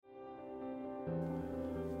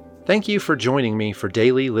Thank you for joining me for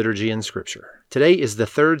Daily Liturgy and Scripture. Today is the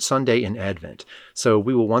third Sunday in Advent, so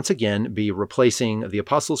we will once again be replacing the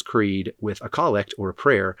Apostles' Creed with a collect or a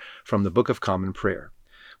prayer from the Book of Common Prayer.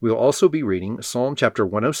 We will also be reading Psalm chapter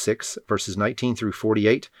 106, verses 19 through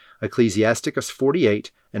 48, Ecclesiasticus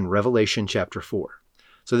 48, and Revelation chapter 4.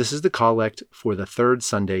 So this is the collect for the third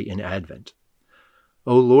Sunday in Advent.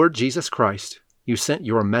 O Lord Jesus Christ, you sent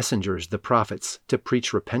your messengers, the prophets, to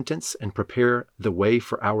preach repentance and prepare the way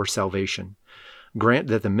for our salvation. Grant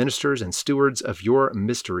that the ministers and stewards of your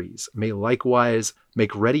mysteries may likewise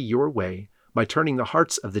make ready your way by turning the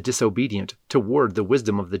hearts of the disobedient toward the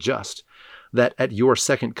wisdom of the just, that at your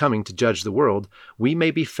second coming to judge the world, we may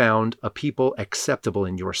be found a people acceptable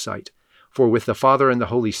in your sight. For with the Father and the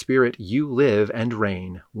Holy Spirit you live and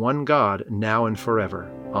reign, one God, now and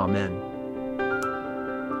forever. Amen.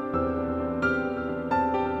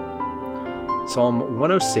 Psalm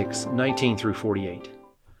 106, 19 through 48.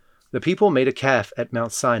 The people made a calf at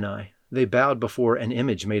Mount Sinai. They bowed before an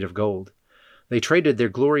image made of gold. They traded their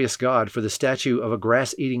glorious God for the statue of a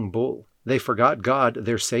grass-eating bull. They forgot God,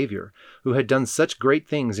 their Savior, who had done such great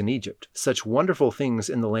things in Egypt, such wonderful things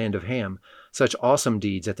in the land of Ham, such awesome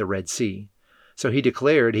deeds at the Red Sea. So he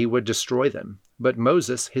declared he would destroy them. But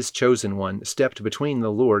Moses, his chosen one, stepped between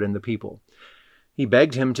the Lord and the people. He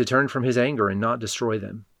begged him to turn from his anger and not destroy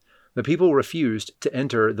them. The people refused to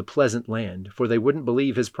enter the pleasant land, for they wouldn't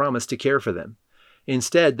believe his promise to care for them.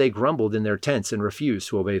 Instead, they grumbled in their tents and refused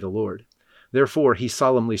to obey the Lord. Therefore, he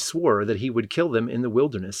solemnly swore that he would kill them in the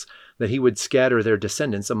wilderness, that he would scatter their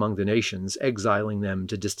descendants among the nations, exiling them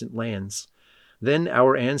to distant lands. Then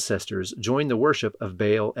our ancestors joined the worship of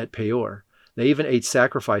Baal at Peor. They even ate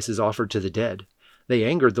sacrifices offered to the dead. They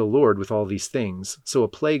angered the Lord with all these things, so a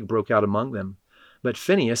plague broke out among them. But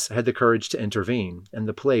Phinehas had the courage to intervene, and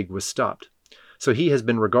the plague was stopped. So he has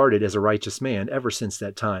been regarded as a righteous man ever since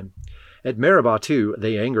that time. At Meribah, too,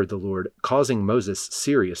 they angered the Lord, causing Moses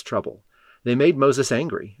serious trouble. They made Moses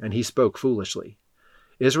angry, and he spoke foolishly.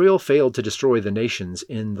 Israel failed to destroy the nations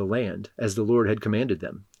in the land, as the Lord had commanded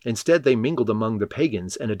them. Instead, they mingled among the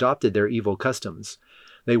pagans and adopted their evil customs.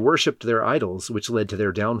 They worshipped their idols, which led to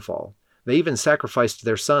their downfall. They even sacrificed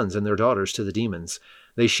their sons and their daughters to the demons.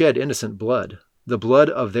 They shed innocent blood, the blood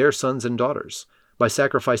of their sons and daughters. By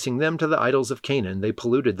sacrificing them to the idols of Canaan, they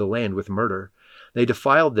polluted the land with murder. They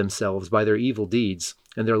defiled themselves by their evil deeds,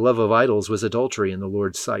 and their love of idols was adultery in the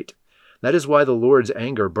Lord's sight. That is why the Lord's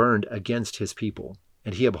anger burned against his people,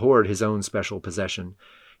 and he abhorred his own special possession.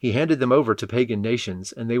 He handed them over to pagan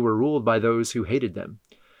nations, and they were ruled by those who hated them.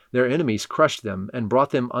 Their enemies crushed them and brought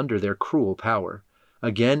them under their cruel power.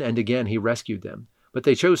 Again and again he rescued them, but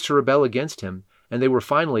they chose to rebel against him, and they were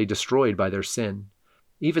finally destroyed by their sin.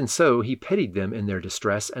 Even so, he pitied them in their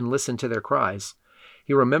distress and listened to their cries.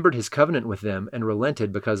 He remembered his covenant with them and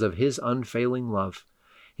relented because of his unfailing love.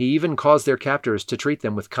 He even caused their captors to treat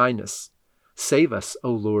them with kindness. Save us,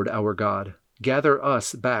 O Lord our God. Gather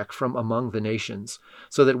us back from among the nations,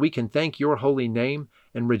 so that we can thank your holy name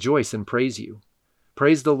and rejoice and praise you.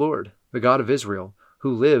 Praise the Lord, the God of Israel,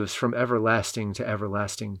 who lives from everlasting to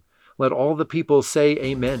everlasting. Let all the people say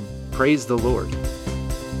amen. Praise the Lord.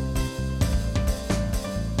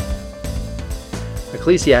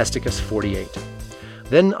 Ecclesiasticus 48.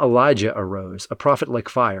 Then Elijah arose, a prophet like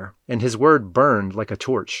fire, and his word burned like a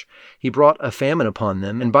torch. He brought a famine upon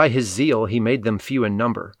them, and by his zeal he made them few in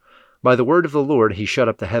number. By the word of the Lord he shut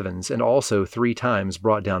up the heavens, and also 3 times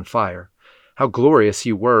brought down fire. How glorious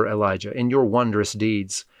you were, Elijah, in your wondrous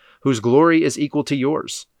deeds, whose glory is equal to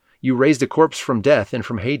yours. You raised a corpse from death and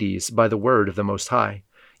from Hades by the word of the Most High.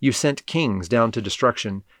 You sent kings down to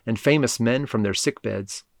destruction, and famous men from their sick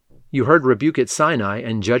beds. You heard rebuke at Sinai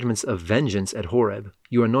and judgments of vengeance at Horeb.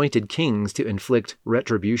 You anointed kings to inflict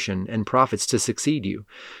retribution and prophets to succeed you.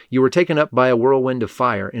 You were taken up by a whirlwind of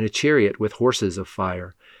fire in a chariot with horses of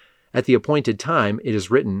fire. At the appointed time, it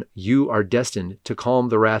is written, you are destined to calm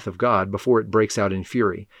the wrath of God before it breaks out in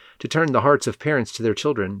fury, to turn the hearts of parents to their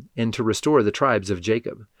children, and to restore the tribes of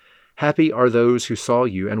Jacob. Happy are those who saw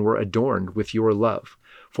you and were adorned with your love,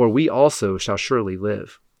 for we also shall surely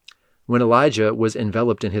live. When Elijah was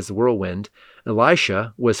enveloped in his whirlwind,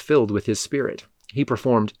 Elisha was filled with his spirit. He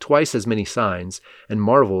performed twice as many signs and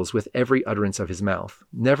marvels with every utterance of his mouth.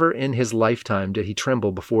 Never in his lifetime did he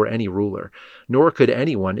tremble before any ruler, nor could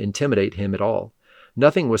anyone intimidate him at all.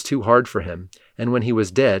 Nothing was too hard for him, and when he was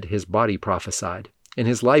dead, his body prophesied. In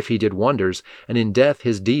his life he did wonders, and in death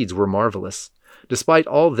his deeds were marvelous. Despite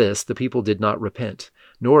all this, the people did not repent,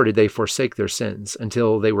 nor did they forsake their sins,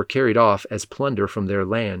 until they were carried off as plunder from their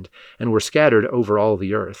land, and were scattered over all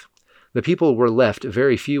the earth. The people were left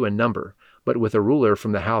very few in number, but with a ruler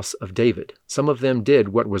from the house of David. Some of them did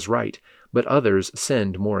what was right, but others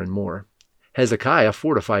sinned more and more. Hezekiah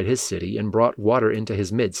fortified his city and brought water into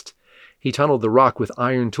his midst. He tunneled the rock with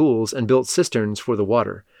iron tools and built cisterns for the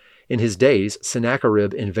water. In his days,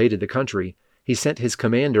 Sennacherib invaded the country. He sent his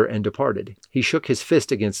commander and departed. He shook his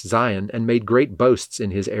fist against Zion and made great boasts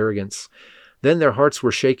in his arrogance. Then their hearts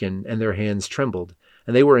were shaken and their hands trembled,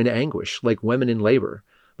 and they were in anguish like women in labor.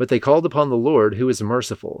 But they called upon the Lord, who is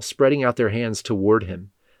merciful, spreading out their hands toward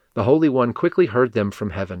him. The Holy One quickly heard them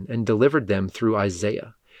from heaven and delivered them through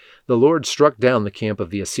Isaiah. The Lord struck down the camp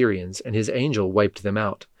of the Assyrians, and his angel wiped them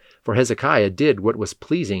out. For Hezekiah did what was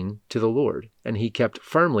pleasing to the Lord, and he kept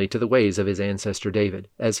firmly to the ways of his ancestor David,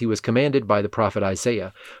 as he was commanded by the prophet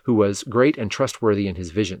Isaiah, who was great and trustworthy in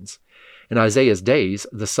his visions. In Isaiah's days,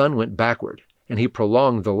 the sun went backward, and he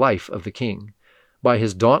prolonged the life of the king. By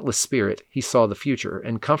his dauntless spirit, he saw the future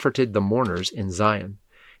and comforted the mourners in Zion.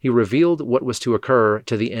 He revealed what was to occur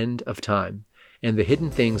to the end of time, and the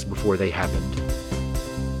hidden things before they happened.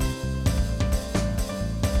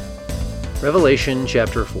 Revelation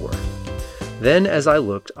chapter 4. Then as I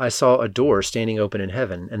looked, I saw a door standing open in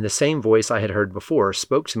heaven, and the same voice I had heard before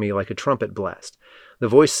spoke to me like a trumpet blast. The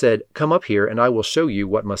voice said, "Come up here, and I will show you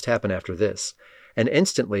what must happen after this." And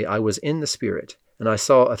instantly I was in the Spirit, and I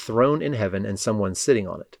saw a throne in heaven and someone sitting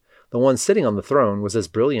on it. The one sitting on the throne was as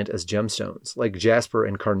brilliant as gemstones, like jasper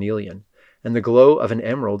and carnelian, and the glow of an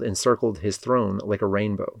emerald encircled his throne like a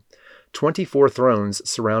rainbow. 24 thrones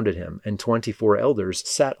surrounded him, and 24 elders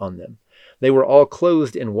sat on them. They were all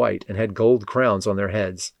clothed in white and had gold crowns on their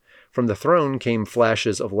heads. From the throne came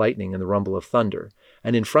flashes of lightning and the rumble of thunder,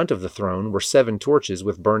 and in front of the throne were 7 torches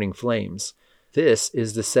with burning flames. This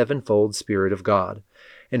is the sevenfold Spirit of God.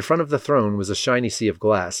 In front of the throne was a shiny sea of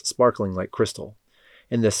glass, sparkling like crystal.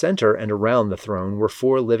 In the center and around the throne were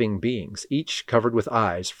 4 living beings, each covered with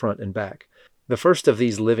eyes, front and back. The first of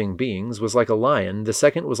these living beings was like a lion, the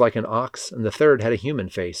second was like an ox, and the third had a human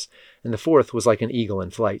face, and the fourth was like an eagle in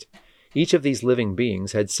flight. Each of these living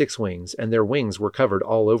beings had 6 wings, and their wings were covered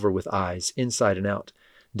all over with eyes, inside and out.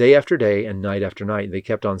 Day after day and night after night they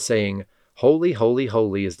kept on saying, "Holy, holy,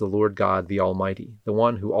 holy is the Lord God, the Almighty, the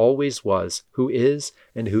one who always was, who is,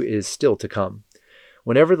 and who is still to come."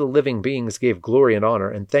 Whenever the living beings gave glory and honor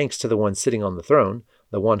and thanks to the one sitting on the throne,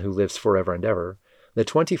 the one who lives forever and ever, the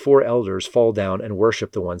 24 elders fall down and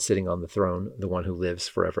worship the one sitting on the throne, the one who lives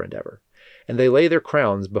forever and ever. And they lay their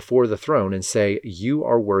crowns before the throne and say, "You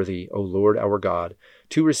are worthy, O Lord our God,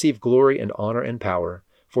 to receive glory and honor and power,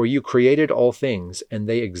 for you created all things, and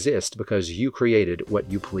they exist because you created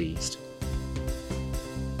what you pleased."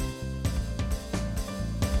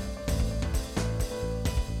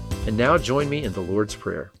 And now join me in the Lord's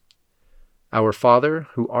Prayer. Our Father,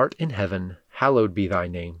 who art in heaven, hallowed be thy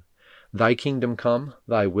name. Thy kingdom come,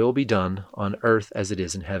 thy will be done, on earth as it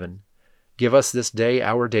is in heaven. Give us this day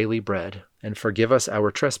our daily bread, and forgive us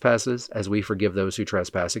our trespasses as we forgive those who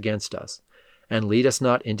trespass against us. And lead us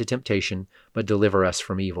not into temptation, but deliver us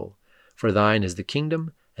from evil. For thine is the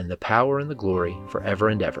kingdom, and the power, and the glory, forever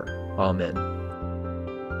and ever. Amen.